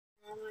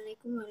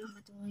Assalamualaikum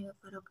warahmatullahi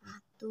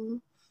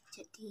wabarakatuh.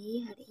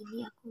 Jadi hari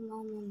ini aku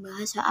mau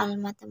membahas soal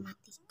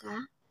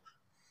matematika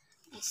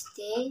SD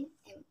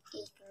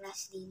MI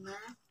kelas 5,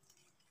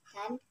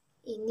 dan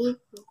ini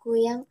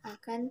buku yang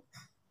akan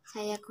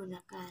saya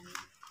gunakan.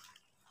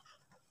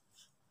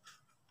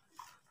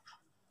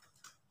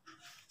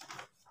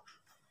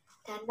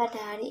 Dan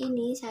pada hari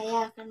ini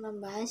saya akan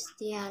membahas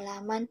di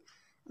halaman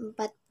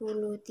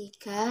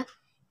 43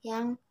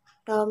 yang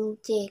Rom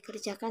C.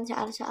 Kerjakan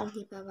soal-soal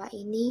di bawah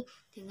ini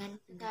dengan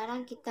benar.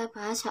 Sekarang kita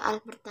bahas soal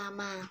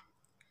pertama.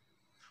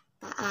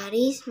 Pak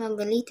Aris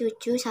membeli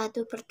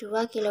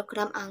 1/2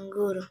 kg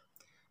anggur.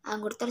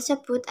 Anggur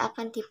tersebut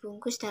akan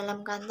dibungkus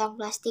dalam kantong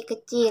plastik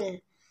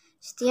kecil.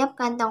 Setiap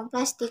kantong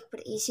plastik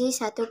berisi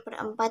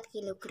 1/4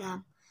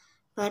 kg.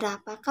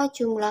 Berapakah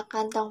jumlah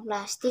kantong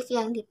plastik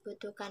yang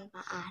dibutuhkan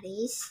Pak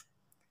Aris?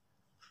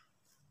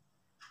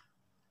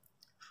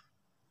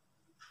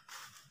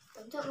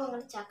 Untuk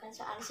mengerjakan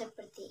soal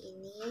seperti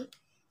ini,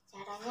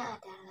 caranya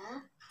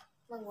adalah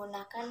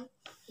menggunakan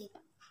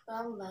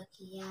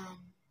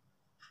pembagian.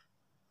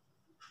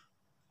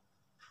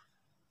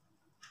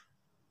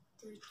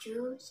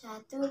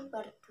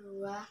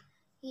 1/2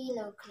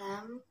 kg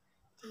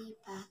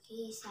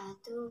dibagi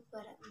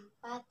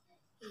 1/4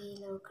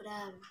 kg.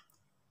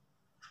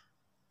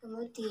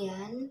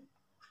 Kemudian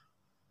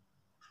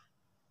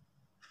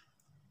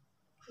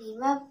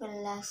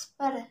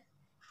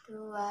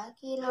 15/2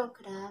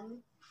 kg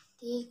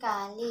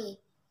dikali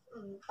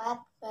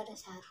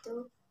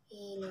 4/1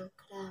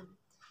 kg.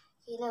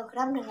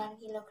 Kilogram dengan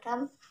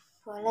kilogram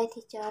boleh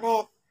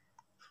dicoret.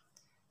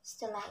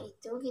 Setelah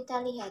itu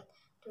kita lihat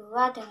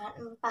 2 dengan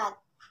 4.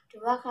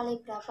 2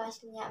 kali berapa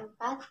hasilnya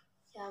 4?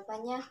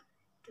 Jawabannya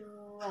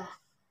 2.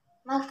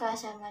 Maka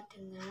sama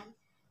dengan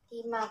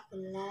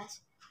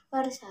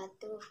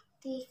 15/1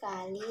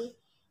 dikali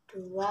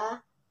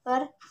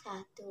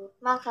 2/1.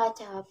 Maka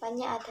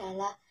jawabannya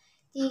adalah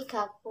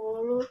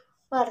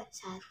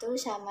 30/1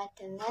 sama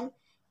dengan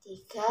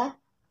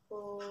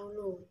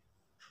 30.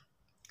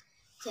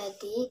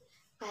 Jadi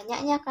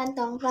banyaknya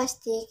kantong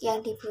plastik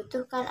yang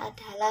dibutuhkan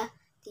adalah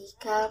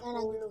 30. Kita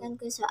lanjutkan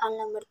ke soal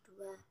nomor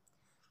 2.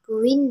 Bu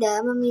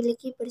Winda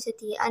memiliki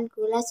persediaan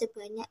gula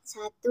sebanyak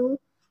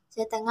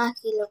 1,5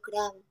 kg.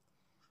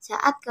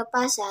 Saat ke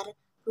pasar,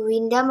 Bu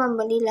Winda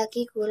membeli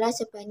lagi gula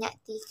sebanyak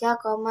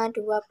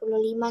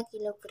 3,25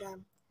 kg.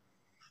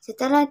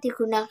 Setelah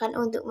digunakan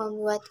untuk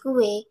membuat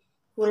kue,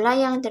 gula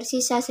yang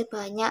tersisa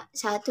sebanyak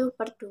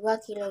 1/2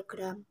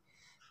 kg.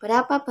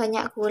 Berapa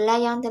banyak gula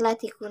yang telah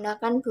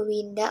digunakan Bu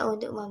Winda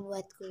untuk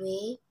membuat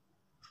kue?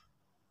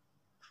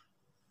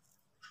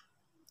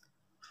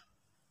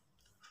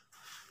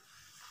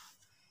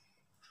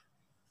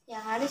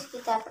 Yang harus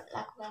kita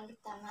lakukan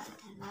pertama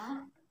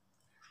adalah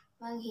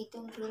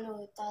menghitung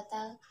dulu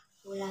total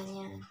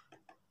gulanya.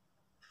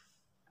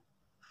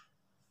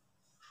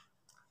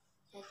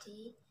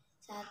 Jadi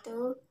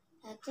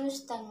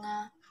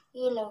 1,5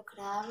 kg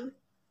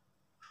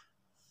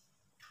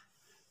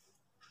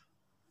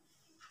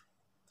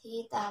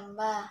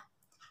ditambah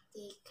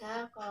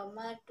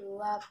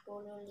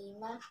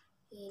 3,25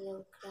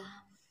 kg.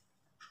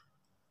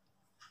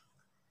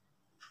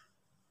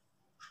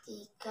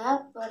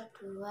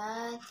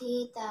 3/2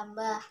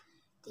 ditambah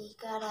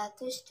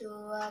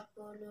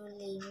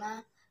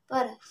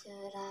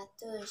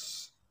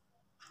 325/100.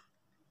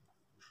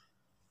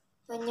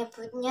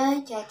 Penyebutnya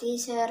jadi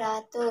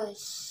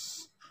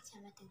 100.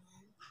 Sama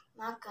dengan,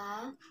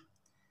 maka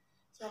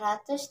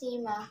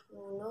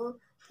 150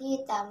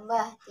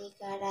 ditambah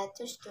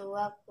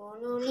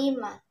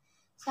 325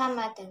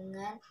 sama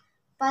dengan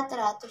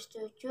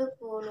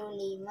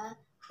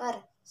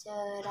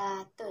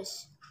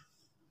 475/100.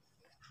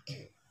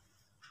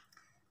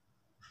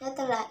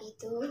 Setelah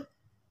itu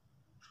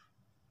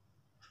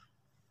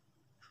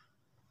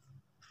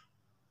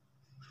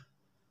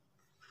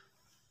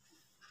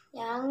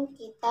yang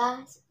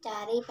kita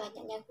cari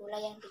banyaknya gula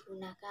yang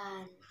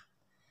digunakan.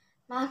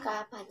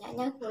 Maka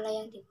banyaknya gula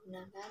yang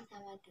digunakan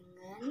sama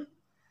dengan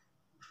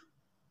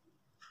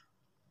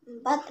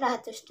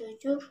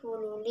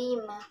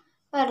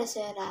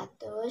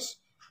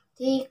 475/100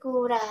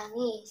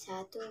 dikurangi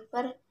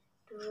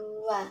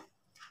 1/2.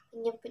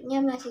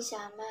 Penyebutnya masih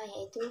sama,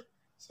 yaitu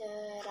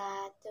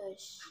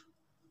 100.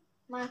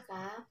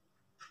 Maka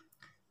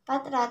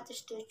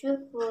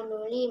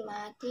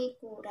 475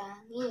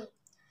 dikurangi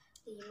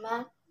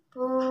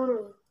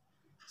 50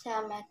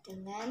 sama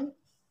dengan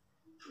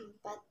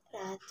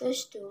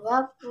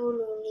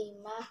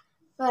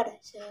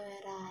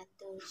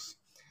 425/100.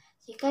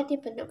 Jika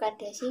dibentukkan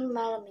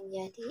desimal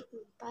menjadi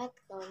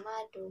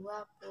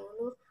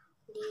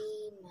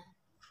 4,25.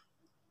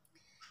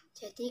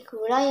 Jadi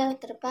gula yang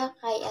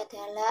terpakai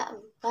adalah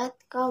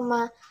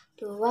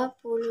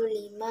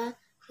 4,25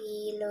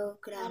 kg.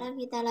 Sekarang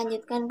kita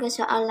lanjutkan ke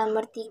soal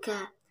nomor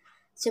 3.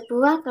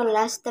 Sebuah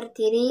kelas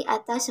terdiri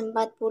atas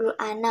 40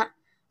 anak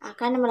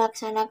akan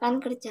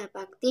melaksanakan kerja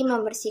bakti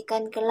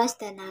membersihkan kelas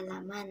dan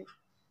halaman.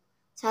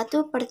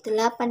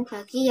 1/8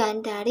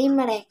 bagian dari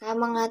mereka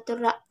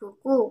mengatur rak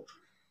buku.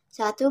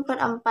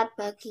 1/4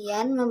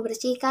 bagian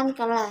membersihkan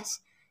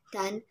kelas,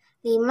 dan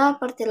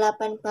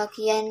 5/8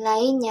 bagian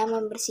lainnya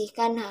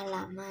membersihkan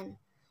halaman.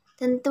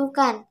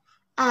 Tentukan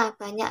A.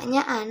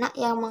 Banyaknya anak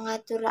yang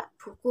mengatur rak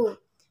buku,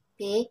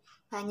 B.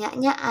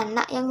 Banyaknya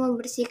anak yang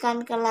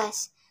membersihkan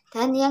kelas,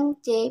 dan yang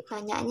C.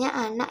 Banyaknya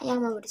anak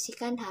yang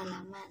membersihkan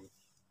halaman.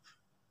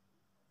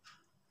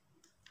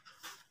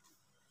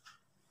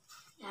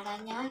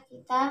 Caranya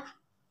kita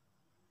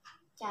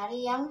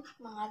cari yang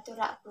mengatur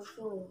rak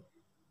buku.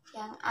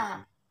 Yang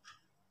A,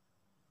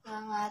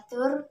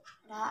 mengatur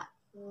rak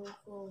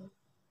buku.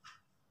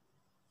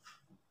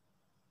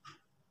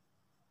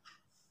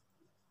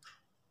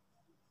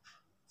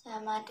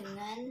 Sama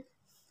dengan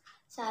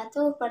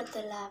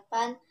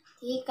 1/8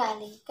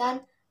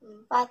 dikalikan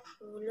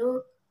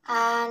 40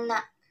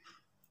 anak.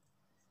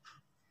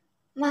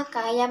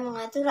 Maka yang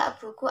mengatur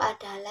rak buku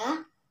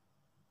adalah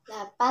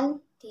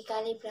 8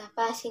 dikali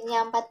berapa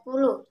hasilnya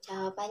 40?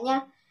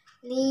 Jawabannya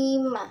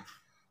 5.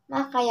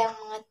 Maka yang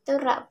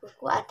mengatur rak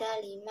buku ada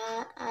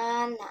 5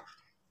 anak.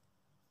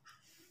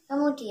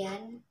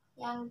 Kemudian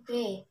yang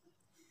B,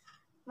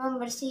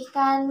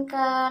 membersihkan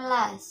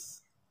kelas.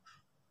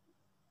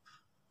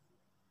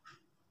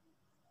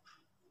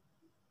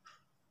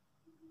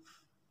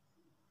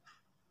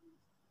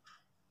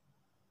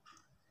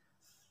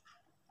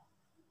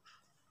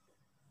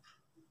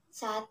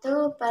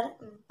 Satu per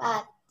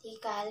 4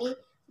 dikali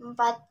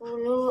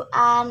 40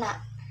 anak.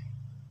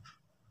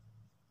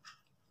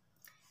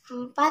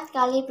 4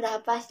 kali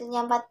berapa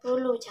hasilnya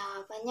 40?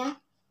 Jawabannya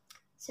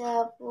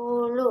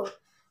 10.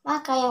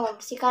 Maka yang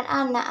membersihkan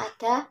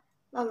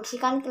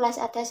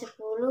kelas ada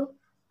 10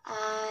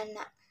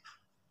 anak.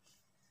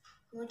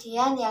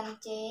 Kemudian yang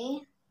C,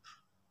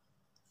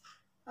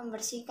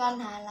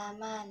 membersihkan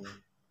halaman.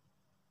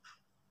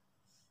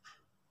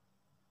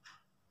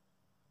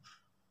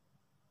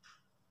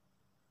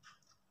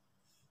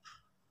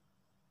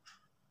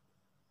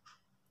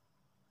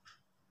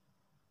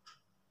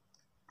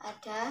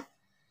 Ada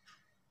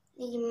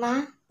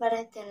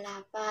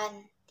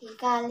 5/8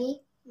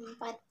 dikali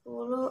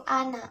 40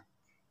 anak.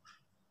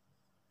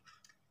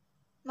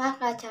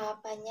 Maka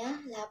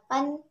jawabannya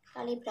 8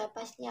 kali berapa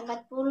hasilnya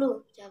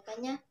 40?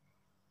 Jawabannya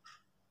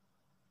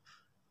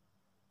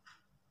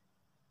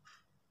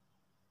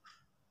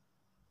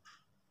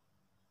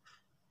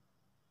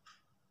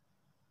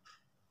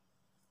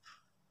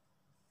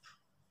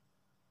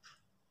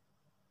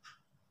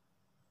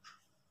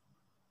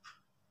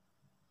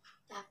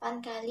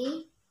 8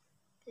 kali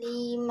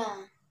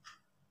 5.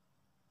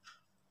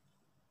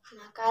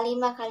 Maka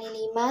 5 kali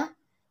 5,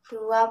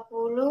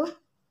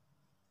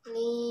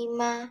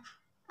 25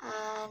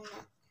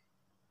 anak.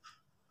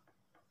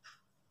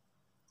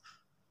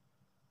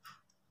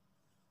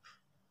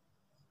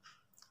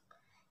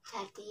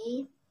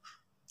 Jadi,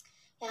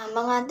 yang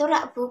mengatur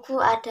rak buku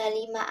ada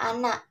 5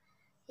 anak.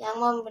 Yang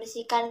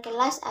membersihkan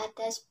kelas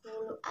ada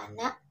 10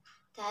 anak.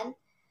 Dan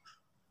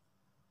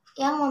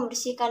yang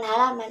membersihkan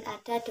halaman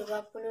ada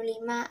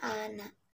 25 anak.